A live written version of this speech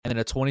then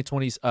a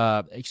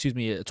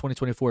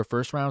 2024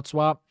 first round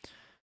swap,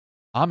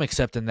 I'm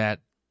accepting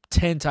that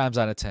 10 times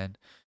out of 10.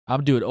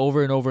 I'm doing it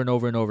over and over and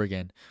over and over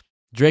again.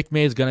 Drake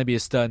May is going to be a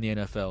stud in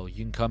the NFL. You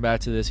can come back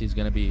to this. He's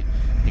going to be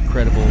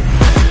incredible.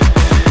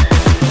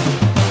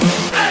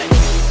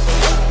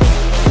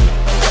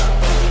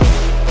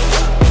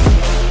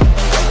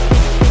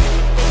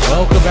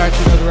 Welcome back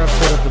to another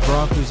episode of the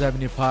Broncos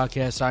Avenue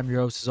Podcast. I'm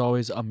your host, as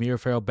always, Amir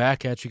Farrell,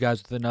 back at you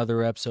guys with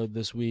another episode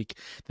this week.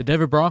 The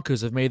Denver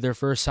Broncos have made their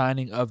first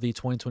signing of the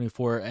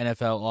 2024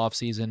 NFL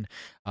offseason,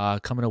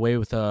 coming away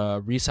with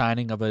a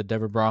re-signing of a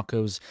Denver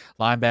Broncos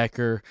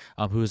linebacker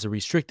who is a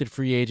restricted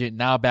free agent,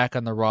 now back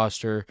on the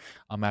roster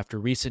after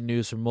recent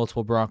news from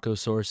multiple Broncos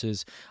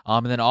sources.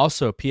 And then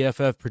also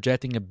PFF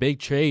projecting a big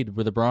trade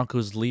where the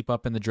Broncos leap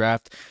up in the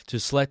draft to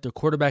select a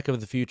quarterback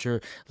of the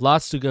future.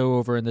 Lots to go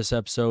over in this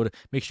episode.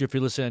 Make sure if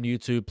you're listening on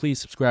YouTube,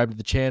 please subscribe to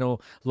the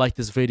channel, like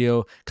this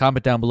video,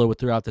 comment down below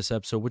throughout this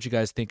episode what you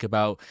guys think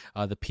about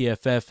the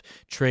PFF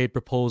trade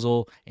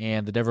proposal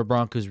and the Denver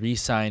Broncos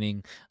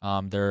re-signing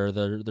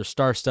their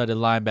star-studded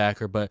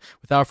linebacker. But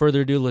without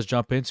further ado, let's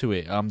jump into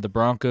it. The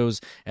Broncos,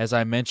 as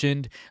I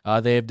mentioned,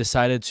 they have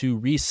decided to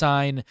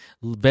re-sign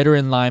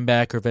veteran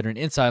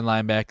inside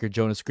linebacker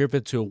Jonas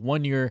Griffith to a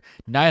 1-year,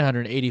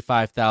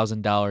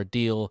 $985,000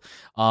 deal.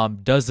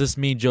 Does this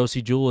mean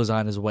Josie Jewell is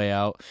on his way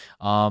out?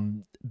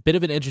 Bit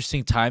of an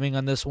interesting timing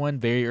on this one,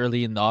 very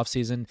early in the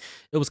offseason.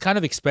 It was kind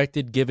of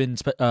expected given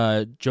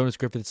Jonas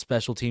Griffith's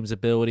special teams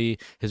ability,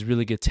 his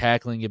really good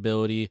tackling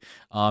ability.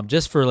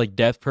 Just for like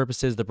depth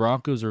purposes, the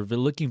Broncos are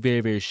looking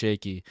very, very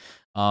shaky.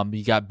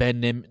 You got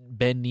Ben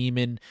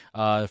Neiman.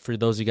 For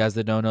those of you guys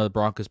that don't know, the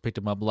Broncos picked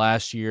him up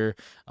last year,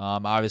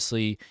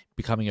 obviously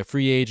becoming a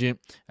free agent.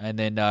 And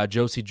then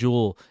Josie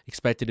Jewell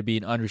expected to be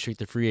an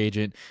unrestricted free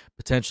agent.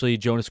 Potentially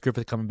Jonas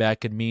Griffith coming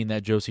back could mean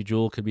that Josie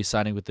Jewell could be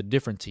signing with a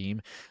different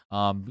team.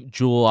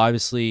 Jewell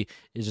obviously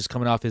is just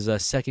coming off his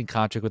second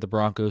contract with the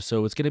Broncos,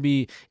 so it's going to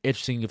be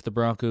interesting if the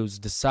Broncos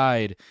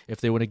decide if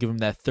they want to give him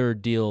that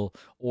third deal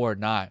or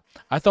not.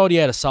 I thought he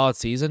had a solid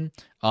season.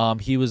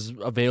 He was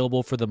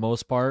available for the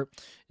most part.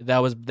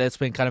 That's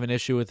been kind of an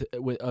issue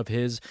of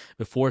his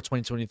before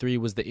 2023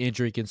 was the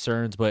injury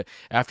concerns. But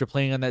after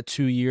playing on that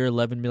 2-year,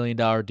 $11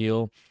 million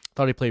deal,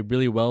 thought he played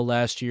really well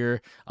last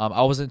year.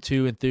 I wasn't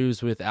too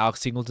enthused with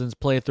Alex Singleton's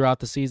play throughout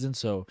the season,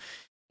 so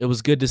it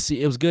was good to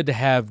see. It was good to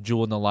have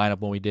Jewell in the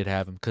lineup when we did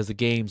have him, because the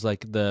games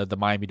like the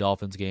Miami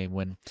Dolphins game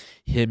when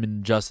him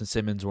and Justin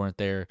Simmons weren't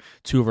there,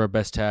 two of our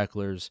best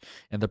tacklers,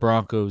 and the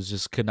Broncos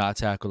just could not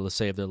tackle to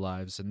save their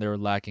lives, and they were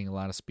lacking a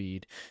lot of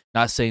speed.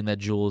 Not saying that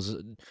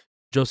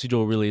Josie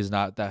Jewell really is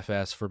not that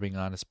fast, for being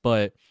honest,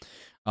 but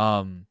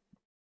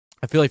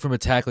I feel like from a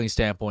tackling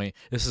standpoint,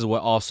 this is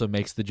what also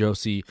makes the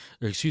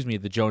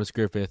Jonas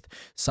Griffith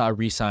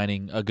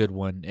re-signing a good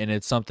one. And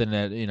it's something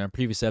that, in our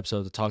previous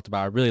episodes I talked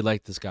about. I really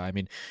like this guy. I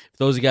mean,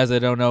 for those of you guys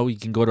that don't know, you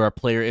can go to our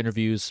player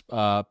interviews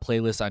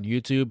playlist on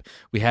YouTube.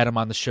 We had him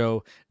on the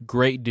show.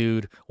 Great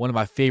dude. One of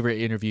my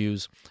favorite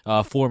interviews.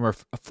 Former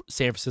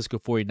San Francisco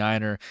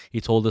 49er. He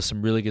told us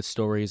some really good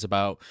stories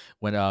about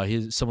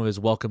when some of his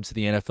welcome to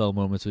the NFL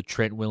moments with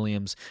Trent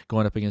Williams,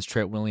 going up against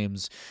Trent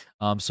Williams.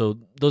 So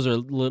those are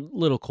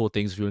little cool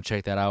things if you want to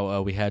check that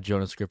out. We had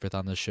Jonas Griffith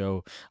on the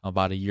show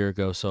about a year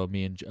ago, so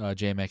me and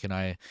J-Mac and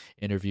I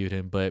interviewed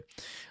him. But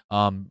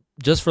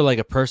just for like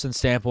a person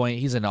standpoint,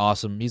 he's an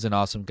awesome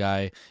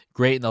guy.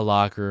 Great in the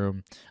locker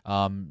room.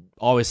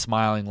 Always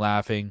smiling,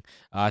 laughing.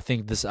 I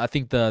think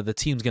the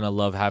team's gonna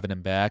love having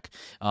him back.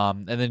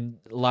 And then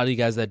a lot of you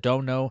guys that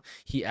don't know,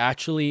 he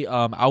actually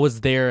I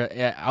was there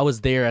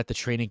at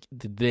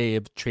the day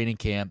of training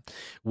camp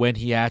when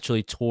he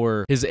actually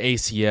tore his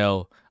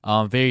ACL.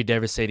 Very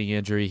devastating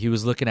injury. He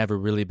was looking to have a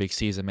really big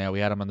season, man. We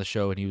had him on the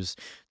show, and he was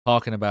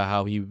talking about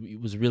how he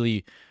was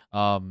really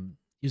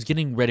he was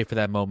getting ready for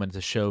that moment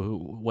to show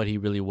what he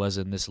really was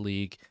in this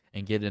league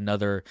and get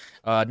another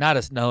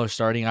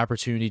starting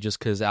opportunity, just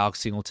because Alex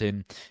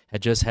Singleton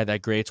had just had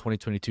that great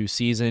 2022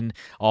 season.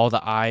 All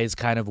the eyes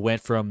kind of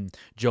went from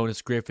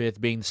Jonas Griffith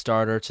being the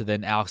starter to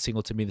then Alex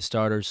Singleton being the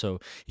starter. So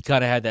he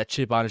kind of had that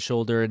chip on his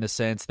shoulder in the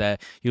sense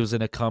that he was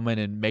going to come in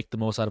and make the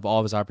most out of all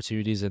of his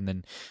opportunities. And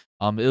then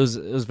it was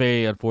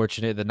very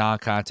unfortunate, the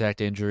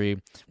non-contact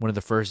injury, one of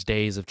the first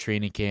days of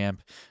training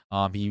camp.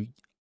 He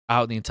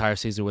out the entire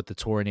season with the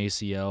torn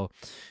ACL.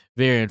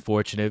 Very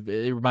unfortunate.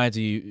 It reminds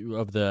you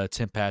of the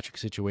Tim Patrick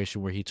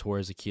situation where he tore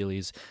his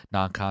Achilles,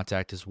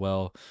 non-contact as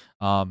well.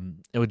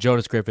 And with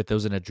Jonas Griffith, it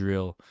was in a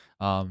drill.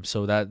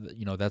 So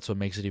that's what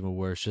makes it even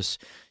worse.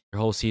 Just your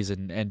whole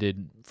season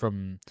ended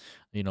from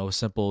a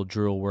simple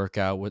drill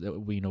workout with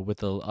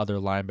the other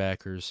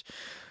linebackers.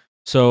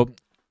 So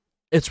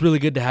it's really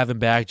good to have him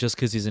back just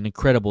because he's an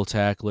incredible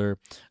tackler.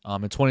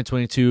 In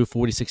 2022,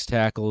 46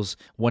 tackles,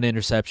 1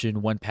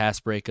 interception, 1 pass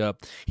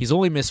breakup. He's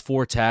only missed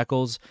 4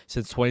 tackles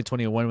since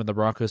 2021 when the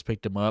Broncos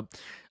picked him up.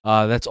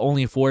 That's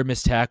only 4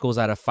 missed tackles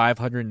out of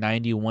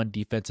 591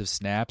 defensive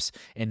snaps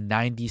and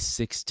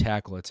 96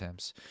 tackle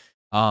attempts.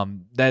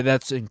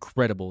 That's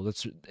incredible.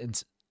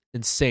 That's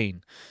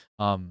insane.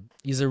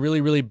 He's a really,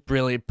 really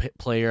brilliant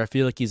player. I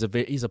feel like he's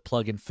a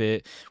plug and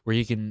fit where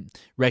he can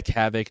wreak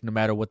havoc no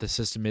matter what the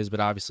system is. But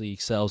obviously, he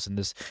excels in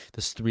this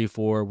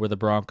 3-4 where the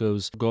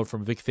Broncos go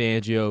from Vic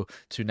Fangio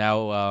to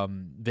now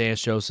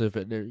Vance Joseph,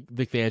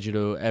 Vic Fangio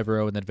to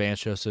Evero, and then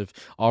Vance Joseph,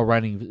 all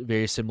running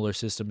very similar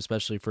systems,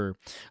 especially for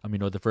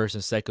the first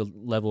and second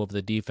level of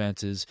the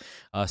defenses.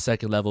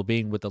 Second level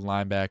being with the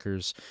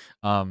linebackers.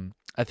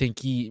 I think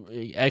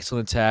he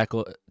excellent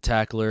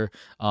tackler,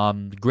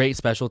 great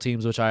special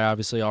teams, which I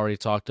obviously already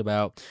talked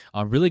about.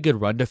 Really good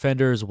run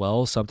defender as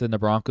well, something the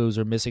Broncos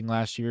are missing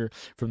last year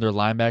from their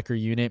linebacker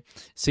unit.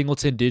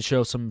 Singleton did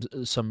show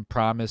some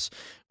promise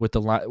with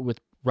with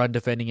run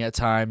defending at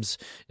times,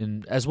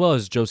 and as well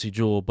as Josie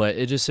Jewell, but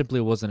it just simply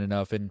wasn't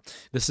enough. And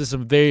this is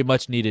some very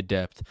much needed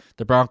depth.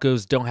 The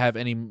Broncos don't have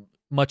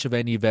much of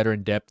any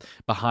veteran depth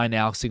behind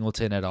Alex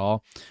Singleton at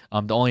all.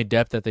 The only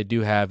depth that they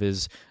do have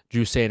is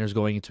Drew Sanders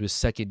going into his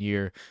second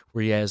year,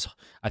 where he has,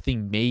 I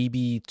think,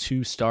 maybe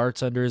 2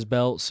 starts under his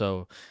belt.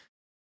 So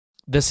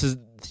this is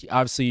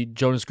obviously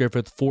Jonas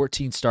Griffith,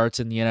 14 starts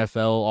in the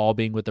NFL, all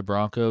being with the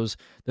Broncos.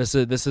 This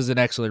is an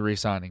excellent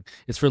re-signing.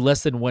 It's for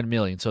less than $1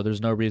 million, so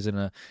there's no reason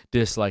to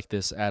dislike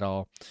this at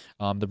all.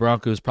 The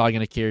Broncos probably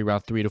going to carry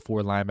around 3 to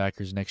 4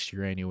 linebackers next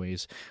year,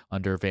 anyways,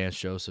 under Vance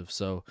Joseph.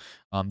 So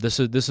this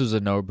is a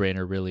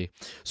no-brainer, really.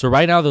 So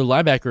right now, the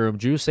linebacker room: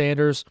 Drew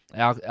Sanders,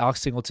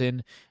 Alex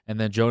Singleton, and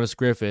then Jonas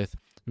Griffith.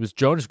 It was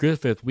Jonas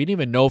Griffith. We didn't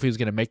even know if he was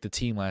going to make the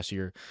team last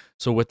year.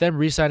 So with them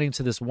re-signing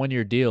to this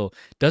 1-year deal,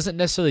 doesn't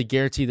necessarily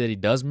guarantee that he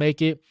does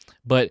make it,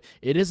 but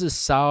it is a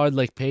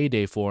solid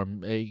payday for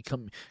him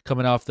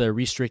coming off the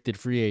restricted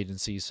free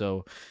agency.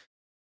 So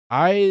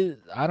I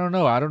don't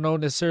know. I don't know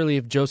necessarily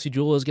if Josie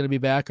Jewell is going to be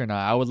back or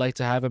not. I would like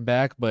to have him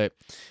back, but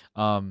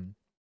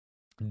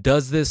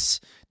does that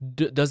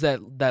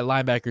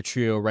linebacker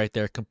trio right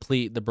there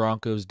complete the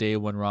Broncos' day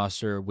 1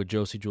 roster with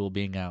Josie Jewell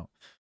being out?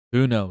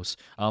 Who knows?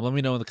 Let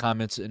me know in the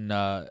comments, and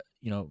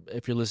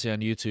if you're listening on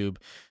YouTube,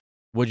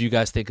 what do you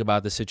guys think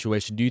about the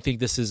situation? Do you think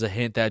this is a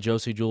hint that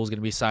Josie Jewell is going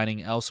to be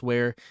signing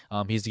elsewhere?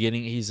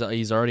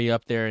 He's already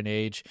up there in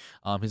age.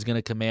 He's going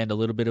to command a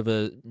little bit of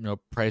a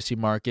pricey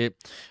market,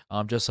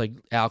 just like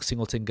Alex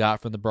Singleton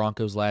got from the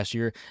Broncos last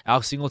year.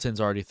 Alex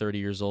Singleton's already 30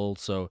 years old,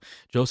 so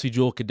Josie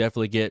Jewell could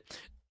definitely get.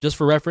 Just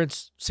for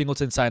reference,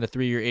 Singleton signed a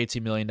 3-year,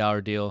 $18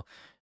 million deal.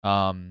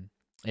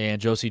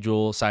 And Josie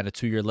Jewell signed a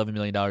 2-year, $11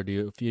 million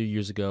deal a few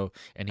years ago,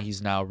 and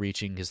he's now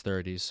reaching his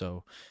 30s.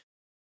 So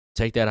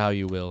take that how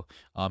you will.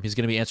 He's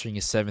going to be entering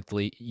his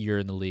 7th year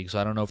in the league, so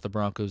I don't know if the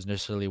Broncos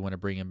necessarily want to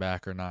bring him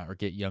back or not, or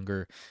get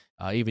younger,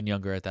 even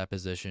younger at that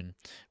position,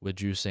 with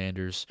Drew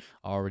Sanders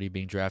already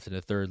being drafted in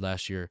the 3rd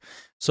last year.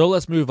 So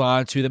let's move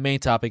on to the main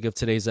topic of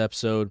today's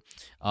episode.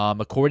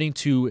 According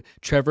to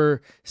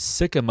Trevor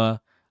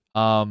Sikkema,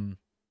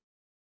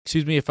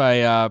 excuse me if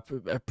I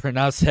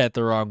pronounced that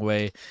the wrong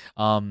way.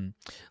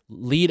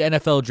 Lead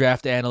NFL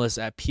draft analyst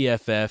at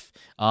PFF.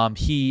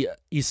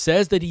 He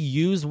says that he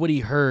used what he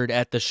heard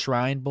at the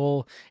Shrine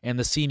Bowl and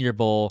the Senior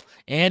Bowl,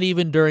 and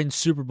even during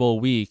Super Bowl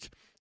week,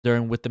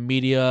 with the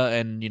media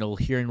and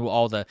hearing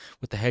what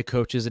the head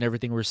coaches and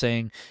everything were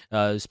saying,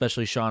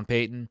 especially Sean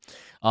Payton.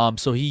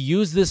 So he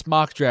used this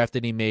mock draft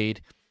that he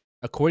made,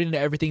 according to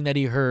everything that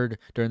he heard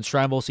during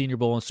Shrine Bowl, Senior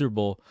Bowl, and Super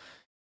Bowl.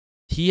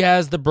 He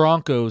has the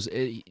Broncos.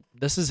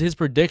 This is his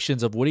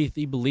predictions of what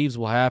he believes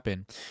will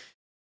happen.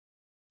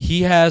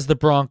 He has the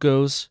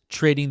Broncos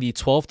trading the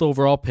 12th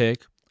overall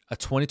pick, a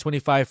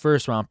 2025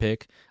 first-round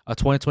pick, a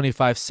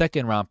 2025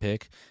 second-round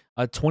pick,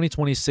 a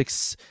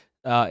 2026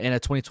 and a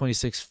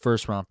 2026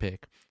 first-round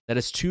pick. That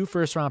is 2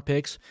 first-round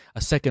picks, a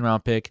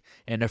second-round pick,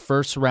 and a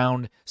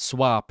first-round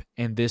swap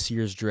in this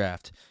year's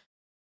draft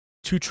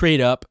to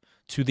trade up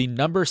to the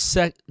number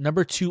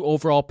 2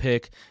 overall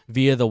pick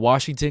via the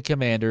Washington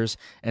Commanders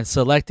and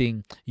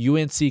selecting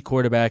UNC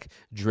quarterback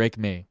Drake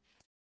May.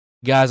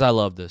 Guys, I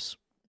love this.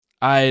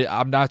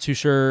 I'm not too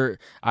sure.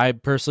 I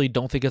personally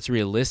don't think it's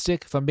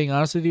realistic, if I'm being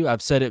honest with you.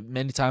 I've said it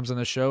many times on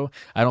the show.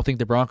 I don't think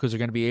the Broncos are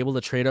going to be able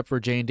to trade up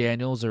for Jane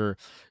Daniels or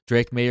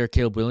Drake May or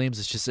Caleb Williams.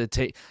 It's just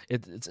I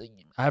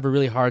have a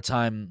really hard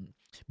time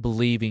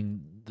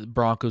believing the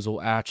Broncos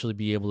will actually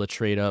be able to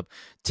trade up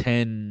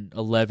 10,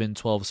 11,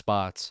 12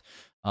 spots.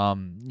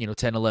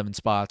 10, 11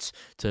 spots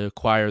to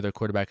acquire their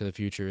quarterback of the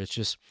future. It's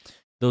just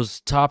those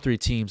top 3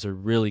 teams are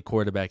really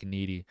quarterback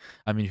needy.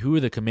 I mean, who are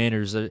the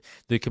Commanders?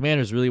 The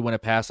Commanders really want to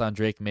pass on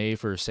Drake May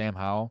for Sam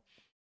Howell?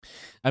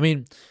 I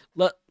mean,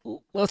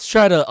 let's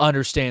try to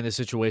understand the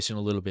situation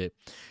a little bit.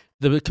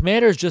 The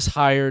Commanders just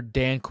hired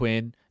Dan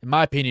Quinn. In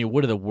my opinion,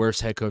 one of the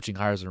worst head coaching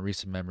hires in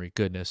recent memory.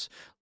 Goodness.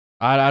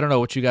 I don't know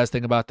what you guys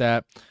think about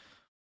that.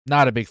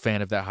 Not a big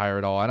fan of that hire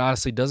at all. And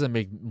honestly, doesn't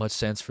make much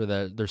sense for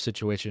their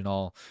situation at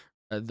all.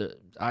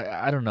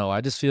 I don't know.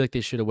 I just feel like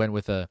they should have went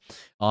with a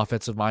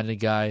offensive-minded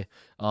guy.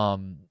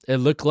 It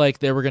looked like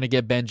they were going to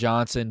get Ben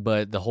Johnson,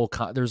 but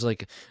there's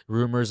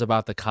rumors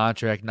about the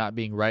contract not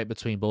being right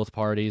between both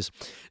parties.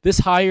 This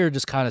hire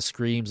just kind of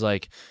screams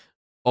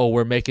oh,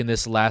 we're making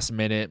this last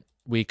minute.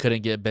 We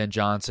couldn't get Ben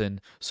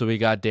Johnson, so we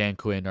got Dan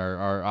Quinn,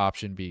 our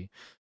option B.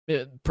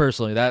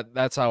 Personally,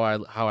 that's how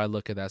I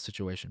look at that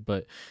situation.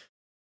 But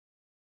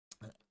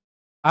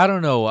I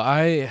don't know.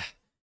 I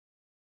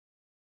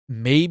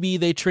Maybe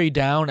they trade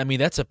down. I mean,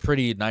 that's a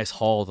pretty nice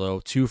haul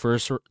though. Two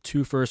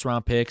first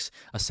round picks,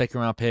 a second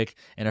round pick,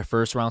 and a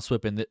first round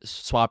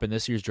swap in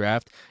this year's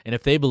draft. And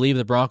if they believe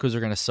the Broncos are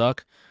going to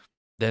suck,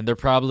 then they're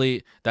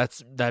probably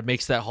that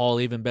makes that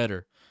haul even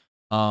better.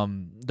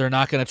 They're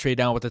not going to trade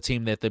down with a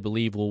team that they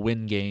believe will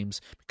win games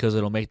because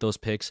it'll make those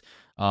picks,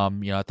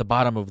 at the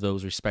bottom of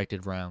those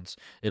respected rounds.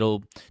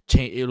 It'll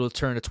change. It'll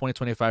turn a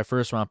 2025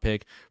 first round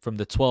pick from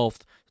the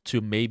 12th to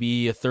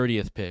maybe a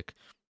 30th pick,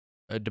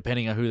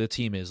 depending on who the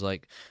team is.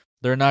 Like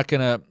they're not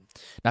gonna,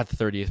 not the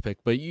 30th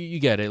pick, but you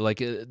get it. Like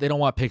they don't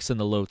want picks in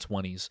the low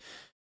 20s.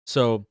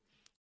 So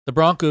the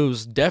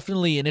Broncos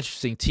definitely an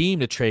interesting team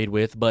to trade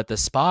with, but the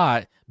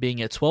spot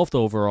being at 12th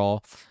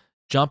overall,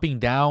 jumping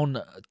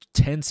down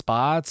 10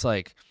 spots,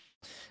 like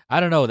I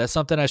don't know. That's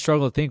something I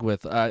struggle to think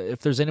with. If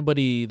there's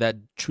anybody that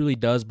truly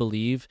does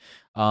believe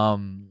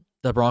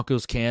the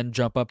Broncos can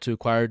jump up to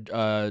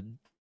acquire,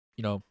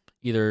 you know,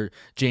 either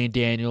Jane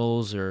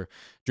Daniels or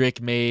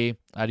Drake May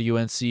out of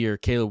UNC or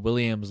Caleb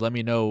Williams, let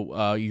me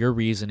know your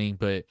reasoning.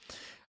 But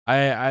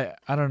I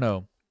don't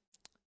know.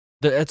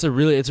 It's a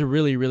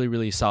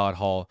really solid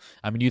haul.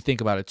 I mean, you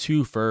think about it: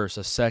 two firsts,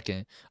 a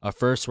second, a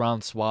first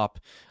round swap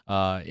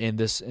in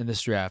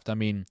this draft. I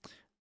mean,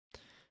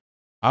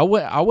 I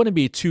wouldn't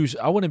be too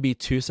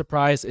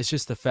surprised. It's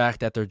just the fact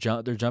that they're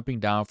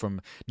jumping down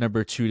from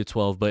number 2 to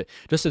 12. But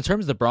just in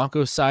terms of the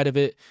Broncos side of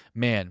it,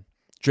 man,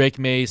 Drake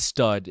May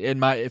stud.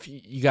 If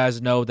you guys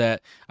know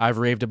that I've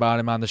raved about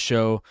him on the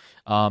show,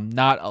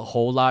 not a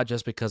whole lot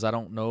just because I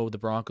don't know the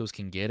Broncos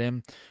can get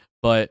him,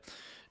 but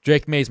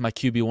Drake May is my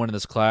QB1 in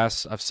this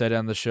class. I've said it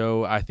on the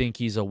show. I think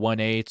he's a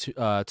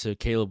 1A to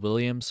Caleb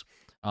Williams.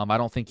 I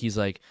don't think he's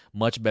like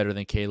much better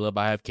than Caleb.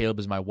 I have Caleb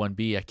as my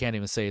 1B. I can't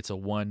even say it's a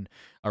one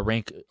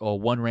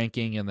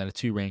ranking and then a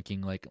 2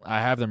 ranking. Like I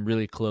have them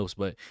really close,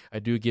 but I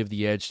do give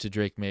the edge to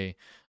Drake May.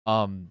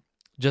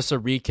 Just a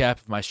recap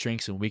of my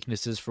strengths and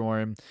weaknesses for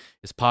him.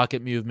 His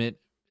pocket movement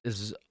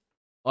is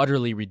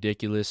utterly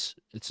ridiculous.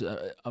 It's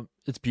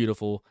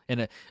beautiful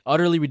and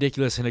utterly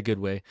ridiculous in a good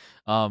way.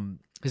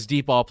 His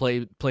deep ball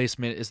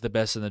placement is the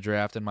best in the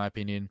draft, in my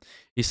opinion.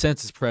 He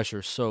senses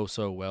pressure so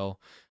well.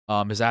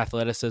 His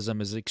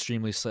athleticism is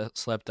extremely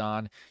slept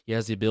on. He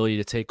has the ability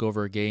to take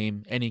over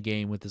any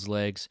game with his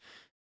legs.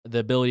 The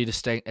ability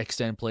to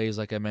extend plays,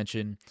 like I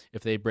mentioned,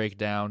 if they break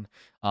down.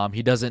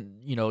 He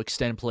doesn't,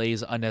 extend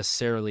plays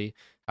unnecessarily,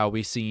 how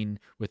we've seen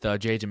with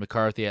J.J.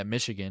 McCarthy at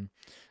Michigan.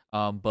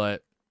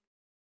 But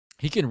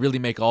he can really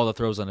make all the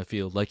throws on the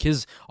field. Like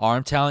his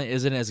arm talent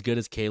isn't as good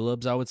as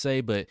Caleb's, I would say,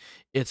 but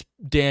it's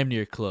damn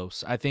near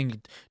close. I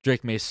think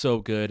Drake May is so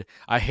good.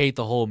 I hate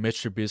the whole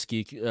Mitch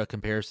Trubisky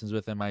comparisons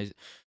with him. I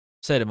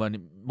said it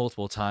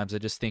multiple times. I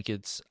just think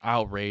it's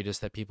outrageous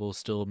that people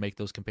still make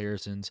those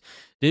comparisons.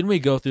 Didn't we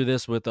go through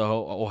this with the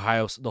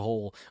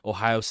whole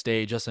Ohio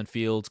State? Justin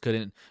Fields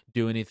couldn't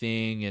do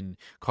anything, and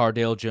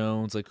Cardale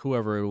Jones, like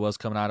whoever it was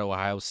coming out of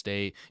Ohio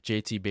State,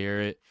 JT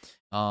Barrett.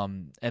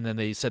 And then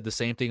they said the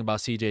same thing about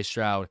CJ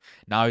Stroud.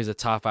 Now he's a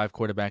top 5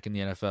 quarterback in the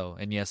NFL.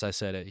 And yes, I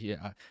said it.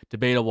 Yeah,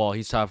 debatable.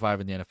 He's top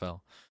 5 in the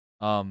NFL.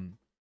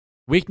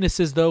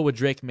 Weaknesses though with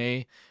Drake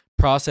May.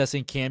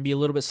 Processing can be a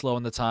little bit slow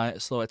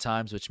at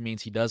times, which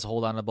means he does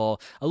hold on the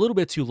ball a little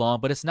bit too long,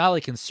 but it's not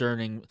like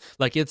concerning.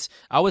 Like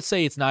I would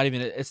say it's not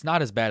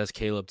as bad as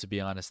Caleb, to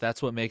be honest.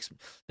 That's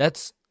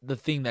the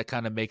thing that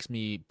kind of makes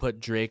me put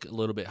Drake a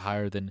little bit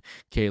higher than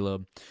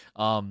Caleb.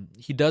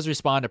 He does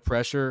respond to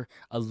pressure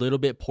a little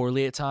bit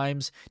poorly at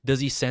times.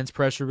 Does he sense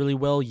pressure really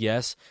well?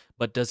 Yes.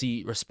 But does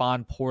he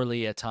respond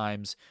poorly at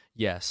times?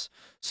 Yes.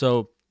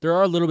 So there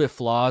are a little bit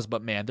flaws,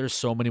 but man, there's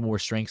so many more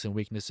strengths and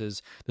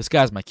weaknesses. This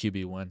guy's my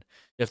QB1.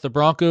 If the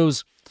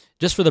Broncos,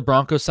 just for the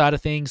Broncos side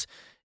of things,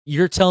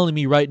 you're telling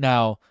me right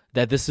now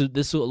that this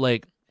will,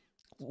 like,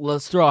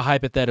 let's throw out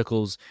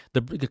hypotheticals.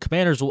 The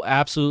Commanders will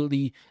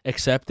absolutely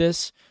accept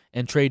this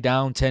and trade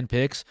down 10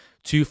 picks,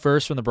 2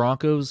 firsts from the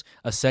Broncos,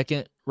 a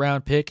second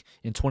round pick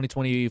in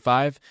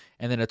 2025,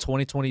 and then a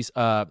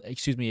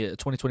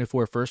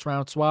 2024 first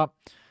round swap.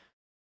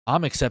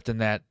 I'm accepting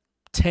that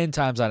 10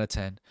 times out of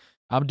 10.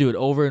 I'm doing it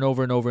over and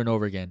over and over and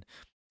over again.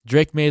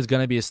 Drake May is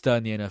going to be a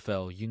stud in the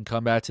NFL. You can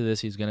come back to this.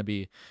 He's going to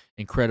be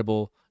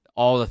incredible.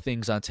 All the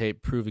things on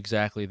tape prove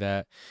exactly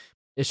that.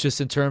 It's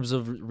just in terms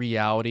of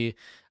reality.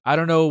 I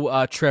don't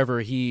know, Trevor.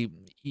 He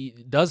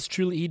does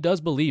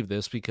believe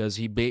this because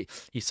he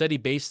said he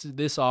based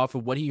this off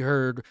of what he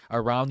heard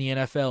around the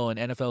NFL and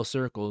NFL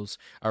circles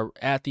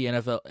at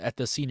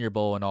the Senior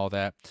Bowl and all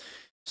that.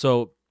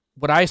 So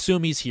what I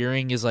assume he's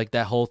hearing is like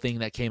that whole thing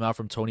that came out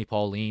from Tony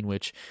Pauline,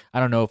 which I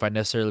don't know if I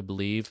necessarily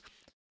believe.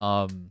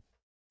 And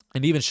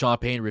even Sean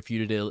Payne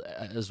refuted it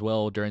as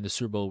well during the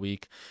Super Bowl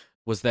week,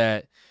 was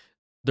that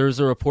there's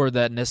a report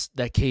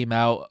that came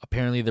out.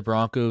 Apparently the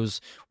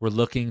Broncos were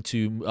looking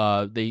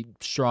to, they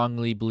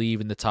strongly believe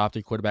in the top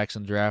 3 quarterbacks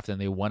in the draft,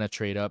 and they want to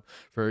trade up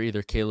for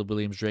either Caleb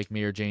Williams, Drake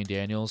May, or Jane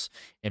Daniels.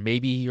 And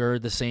maybe he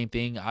heard the same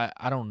thing.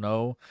 I don't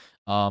know.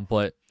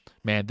 But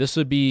Man, this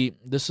would be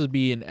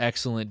an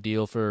excellent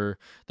deal for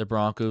the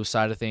Broncos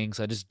side of things.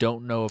 I just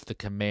don't know if the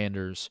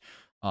Commanders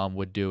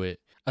would do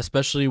it,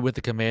 especially with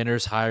the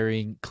Commanders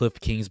hiring Cliff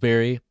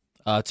Kingsbury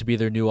to be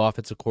their new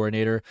offensive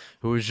coordinator,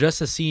 who was just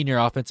a senior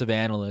offensive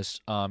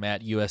analyst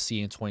at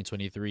USC in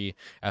 2023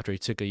 after he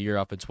took a year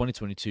off in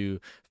 2022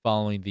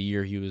 following the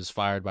year he was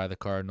fired by the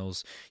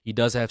Cardinals. He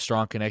does have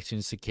strong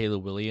connections to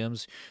Caleb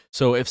Williams.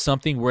 So if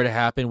something were to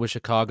happen with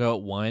Chicago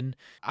at 1,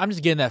 I'm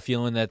just getting that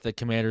feeling that the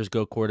Commanders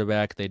go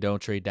quarterback, they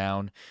don't trade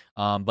down.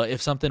 But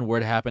if something were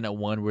to happen at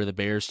 1 where the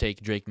Bears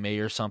take Drake May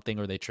or something,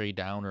 or they trade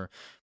down or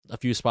a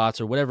few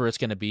spots or whatever it's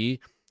going to be,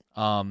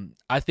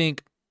 I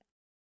think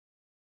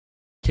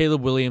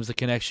Caleb Williams, the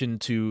connection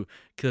to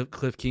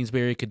Cliff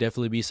Kingsbury could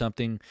definitely be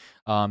something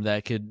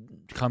that could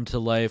come to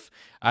life.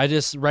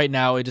 Right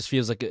now it just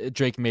feels like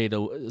Drake May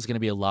is going to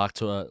be a lock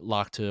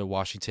to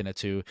Washington at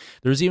 2.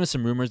 There's even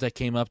some rumors that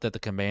came up that the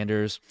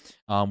Commanders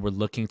were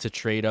looking to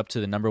trade up to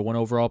the number 1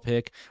 overall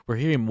pick. We're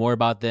hearing more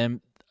about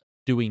them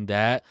doing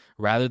that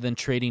rather than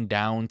trading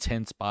down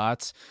 10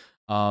 spots.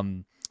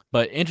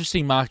 But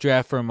interesting mock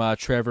draft from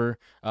Trevor,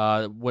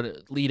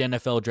 lead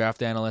NFL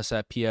draft analyst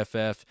at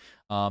PFF.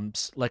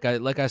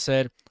 Like I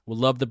said, would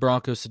love the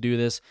Broncos to do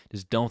this.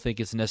 Just don't think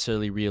it's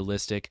necessarily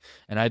realistic.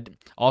 And I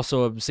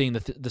also am seeing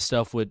the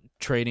stuff with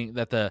trading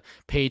that the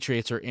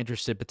Patriots are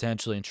interested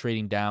potentially in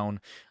trading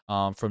down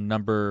from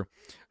number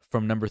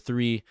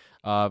 3.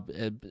 I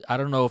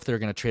don't know if they're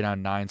going to trade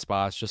on 9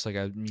 spots, just like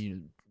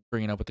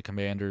bringing up with the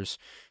Commanders.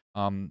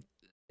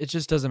 It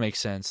just doesn't make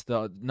sense.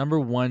 The number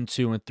 1,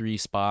 2, and 3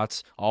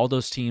 spots, all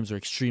those teams are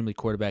extremely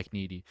quarterback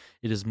needy.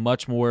 It is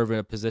much more of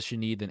a position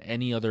need than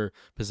any other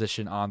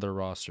position on their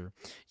roster.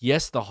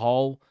 Yes, the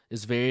haul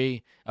is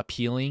very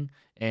appealing,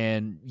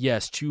 and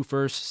yes, 2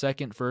 first,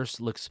 2nd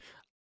first looks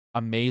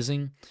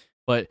amazing,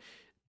 but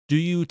do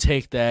you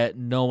take that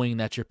knowing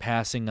that you're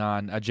passing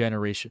on a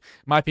generation,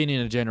 in my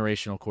opinion, a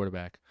generational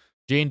quarterback?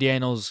 Jane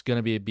Daniels going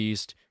to be a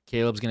beast.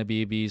 Caleb's going to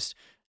be a beast.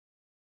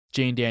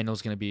 Jane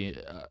Daniels going to be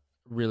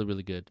really,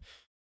 really good.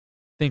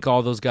 I think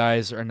all those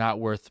guys are not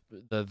worth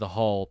the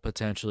haul,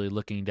 potentially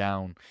looking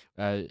down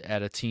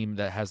at a team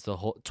that has the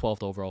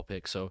 12th overall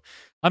pick. So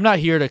I'm not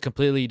here to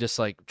completely just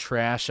like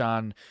trash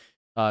on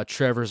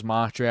Trevor's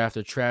mock draft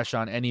or trash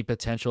on any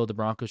potential of the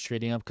Broncos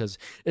trading up, because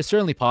it's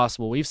certainly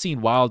possible. We've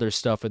seen wilder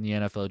stuff in the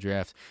NFL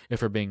draft,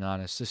 if we're being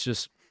honest. It's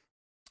just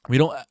we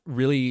don't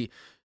really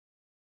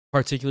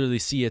particularly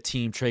see a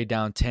team trade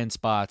down 10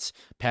 spots,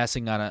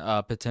 passing on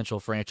a potential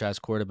franchise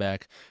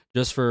quarterback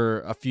just for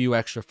a few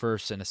extra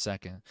firsts and a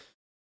second.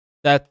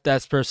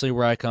 That's personally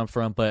where I come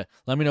from, but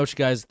let me know what you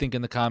guys think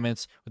in the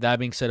comments. With that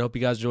being said, I hope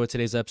you guys enjoyed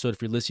today's episode.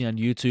 If you're listening on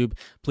YouTube,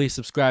 please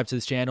subscribe to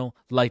this channel,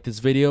 like this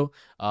video,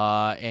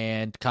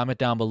 and comment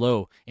down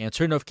below, and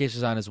turn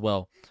notifications on as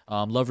well.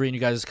 Love reading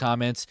you guys'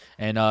 comments,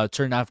 and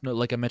turn on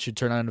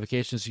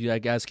notifications so you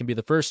guys can be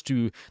the first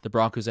to the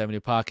Broncos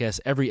Avenue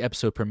podcast, every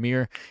episode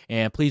premiere,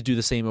 and please do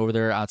the same over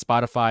there on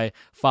Spotify.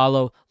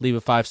 Follow, leave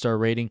a 5-star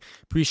rating.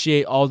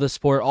 Appreciate all the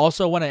support.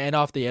 Also, want to end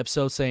off the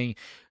episode saying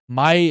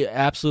my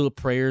absolute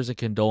prayers and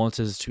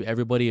condolences to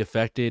everybody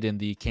affected in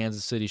the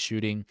Kansas City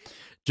shooting.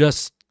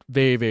 Just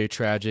very, very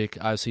tragic.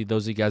 Obviously,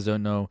 those of you guys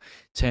don't know,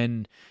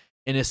 10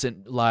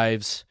 innocent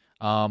lives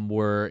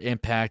were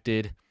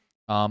impacted.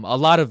 A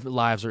lot of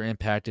lives are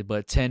impacted,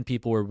 but 10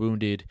 people were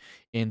wounded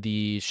in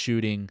the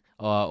shooting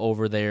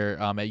over there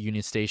at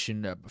Union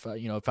Station,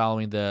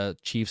 following the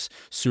Chiefs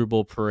Super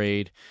Bowl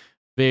parade.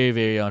 Very,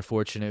 very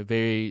unfortunate,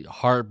 very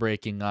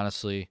heartbreaking,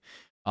 honestly.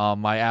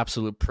 My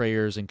absolute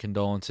prayers and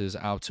condolences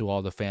out to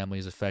all the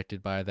families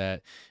affected by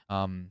that.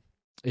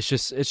 It's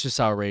just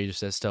outrageous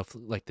that stuff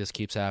like this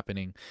keeps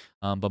happening.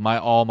 But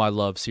all my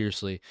love,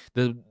 seriously.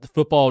 The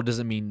football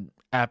doesn't mean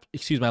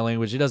excuse my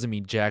language. It doesn't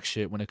mean jack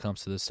shit when it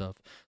comes to this stuff.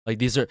 Like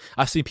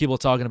I've seen people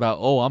talking about,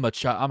 oh, I'm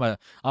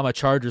a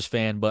Chargers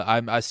fan, but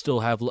I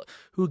still have.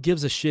 Who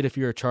gives a shit if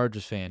you're a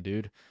Chargers fan,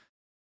 dude?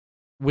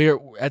 We're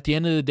at the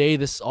end of the day,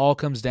 this all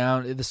comes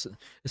down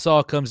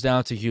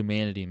to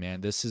humanity,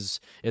 man.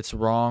 It's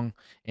wrong,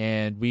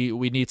 and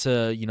we need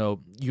to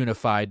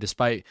unify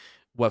despite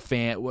what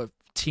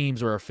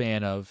teams we're a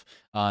fan of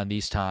in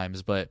these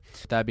times. But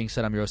that being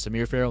said, I'm your host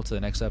Amir Farrell. To the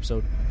next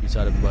episode, peace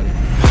out,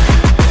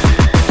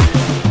 everybody.